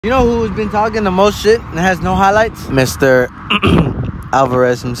You know who's been talking the most shit and has no highlights? Mr.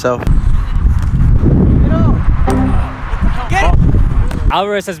 Alvarez himself.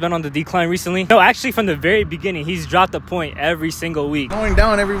 Alvarez has been on the decline recently. No, actually from the very beginning, he's dropped a point every single week. Going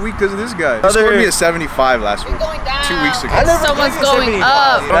down every week because of this guy. He scored me a 75 last week. Going down. 2 weeks ago. Someone's going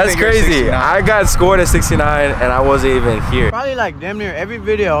up. That's crazy. I got scored at 69 and I wasn't even here. Probably like damn near every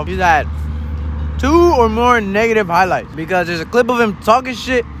video, he's had 2 or more negative highlights because there's a clip of him talking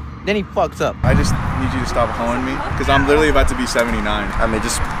shit, then he fucks up. I just need you to stop hoeing me because I'm literally about to be 79. I mean,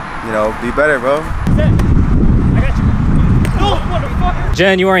 just, you know, be better, bro.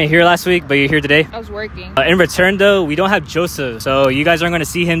 Jen, you weren't here last week, but you're here today. I was working. In return, though, we don't have Joseph, so you guys aren't going to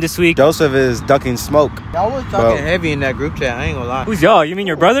see him this week. Joseph is ducking smoke. Y'all was talking heavy in that group chat, I ain't gonna lie. Who's y'all? You mean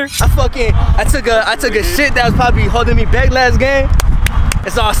your brother? I took a shit that was probably holding me back last game.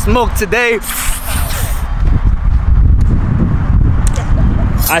 It's all smoke today.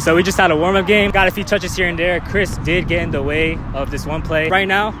 All right, so we just had a warm-up game. Got a few touches here and there. Chris did get in the way of this one play. Right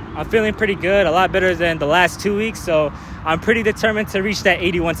now, I'm feeling pretty good, a lot better than the last 2 weeks, so I'm pretty determined to reach that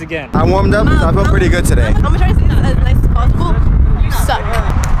 80 once again. I warmed up, so I feel pretty good today. I'm gonna try to say this as nice as possible. You suck.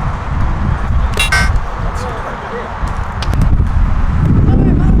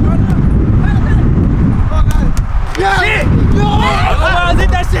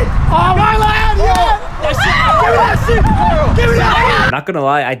 Not gonna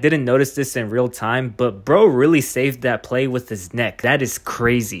lie, I didn't notice this in real time, but bro really saved that play with his neck. That is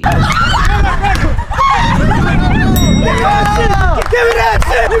crazy. Give me that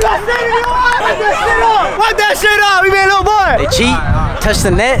shit! You got wipe that shit off! We made a little boy! They cheat, touch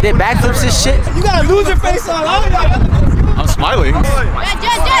the net, did backflips and shit. You got a loser face on. I'm smiling.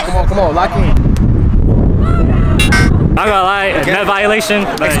 Come on, lock in. Not gonna lie, a net violation.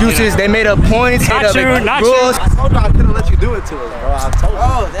 Excuses, they made up points, Not true, not rules. true. I told you I couldn't let you do it to us, bro. I told you.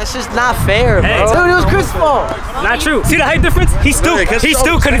 Bro, that's just not fair, bro. Hey, Dude, it was Chris' fault. Not true. See the height difference? He still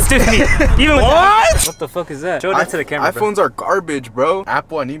couldn't stiff me. Even what the fuck is that? Show that to the camera, bro. iPhones are garbage, bro.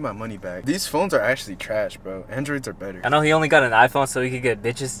 Apple, I need my money back. These phones are actually trash, bro. Androids are better. I know he only got an iPhone so he could get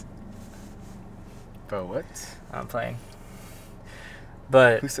bitches. Bro, what? I'm playing.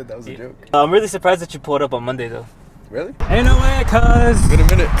 But Who said that was a joke? I'm really surprised that you pulled up on Monday though. Really? Ain't no way, cuz. It's been a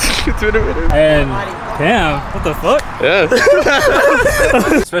minute. It's been a minute. And Pam, what the fuck? Yeah.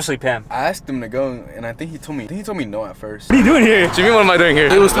 Especially Pam. I asked him to go, and I think he told me no at first. What are you doing here? Jimmy, what am I doing here?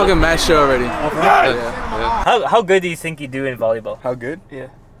 He was talking mad shit already. How good do you think you do in volleyball? How good? Yeah.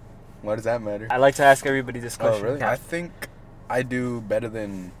 Why does that matter? I like to ask everybody this question. Oh, really? I think I do better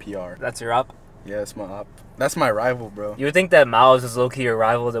than PR. That's your op? Yeah, it's my op. That's my rival, bro. You would think that Miles is low-key your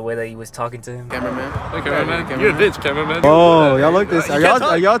rival the way that he was talking to him? Cameraman. Hey, cameraman. You're a bitch, cameraman. Oh, y'all look this. Are y'all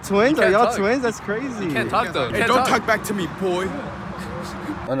twins? You Are y'all can't twins? That's crazy. You can't talk though. Hey, don't talk back to me, boy.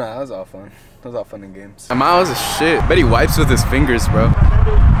 Oh no, that was all fun. That was all fun and games. Miles is shit. Bet he wipes with his fingers, bro.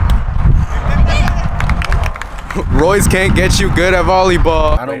 Royce can't get you good at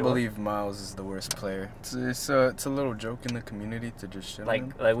volleyball. I don't believe Miles is the worst player. It's a little joke in the community to just shit on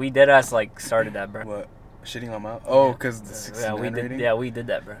him. Like we deadass like started that, bro. What? Shitting on Miles? Oh, because the 69 rating? Yeah, we did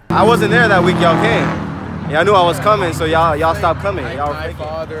that, bro. I wasn't there that week y'all came. Y'all knew I was coming, so y'all stopped coming. Y'all My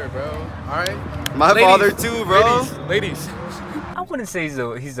father, bro. All right. My father too, bro. Ladies. I wouldn't say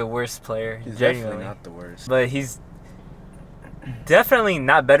he's the worst player, He's genuinely. definitely not the worst. But he's definitely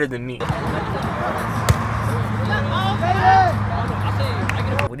not better than me.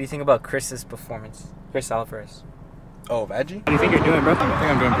 What do you think about Chris's performance? Chris Alvarez. Oh, Vaggie? What do you think you're doing, bro? I think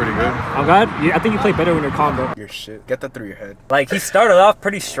I'm doing pretty good. Oh God, I think you play better when you're calm, bro. You're shit. Get that through your head. Like he started off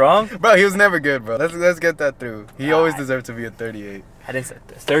pretty strong. Bro, he was never good, bro. Let's get that through. He always deserved to be a 38. I didn't say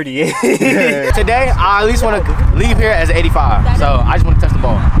this. 38. Today, I at least want to leave here as 85. So I just want to touch the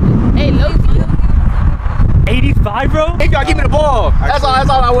ball. Hey, low. 85, bro? Hey, y'all give me the ball. That's all I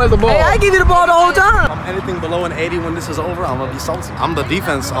want is the ball. Hey, I give you the ball the whole time. Anything below an 80 when this is over, I'm gonna be salty. I'm the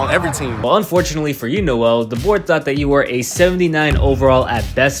defense on every team. Well, unfortunately for you, Noel, the board thought that you were a 79 overall at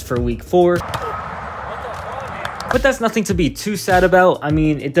best for week 4. But that's nothing to be too sad about. I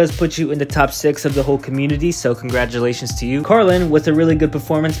mean, it does put you in the top 6 of the whole community, so congratulations to you. Carlin, with a really good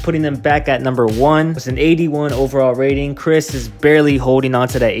performance, putting them back at number 1 with an 81 overall rating. Chris is barely holding on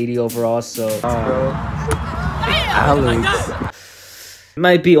to that 80 overall, so... Alex. It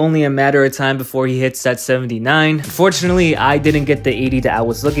might be only a matter of time before he hits that 79. Unfortunately, I didn't get the 80 that I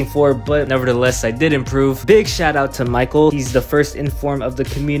was looking for, but nevertheless, I did improve. Big shout out to Michael. He's the first inform of the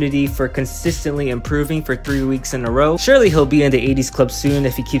community for consistently improving for 3 weeks in a row. Surely he'll be in the 80s club soon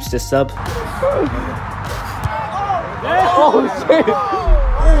if he keeps this up. Oh shit!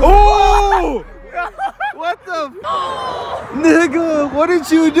 Oh! What the up! Nigga, what did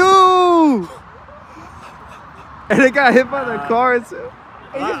you do? And they got hit by the car too.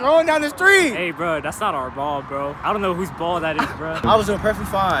 He's just rolling down the street. Hey, bro, that's not our ball, bro. I don't know whose ball that is, bro. I was doing perfectly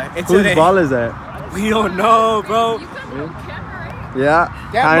fine. Whose ball is that? We don't know, bro. Yeah,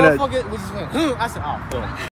 That kinda. motherfucker was just went, I said, oh, fuck.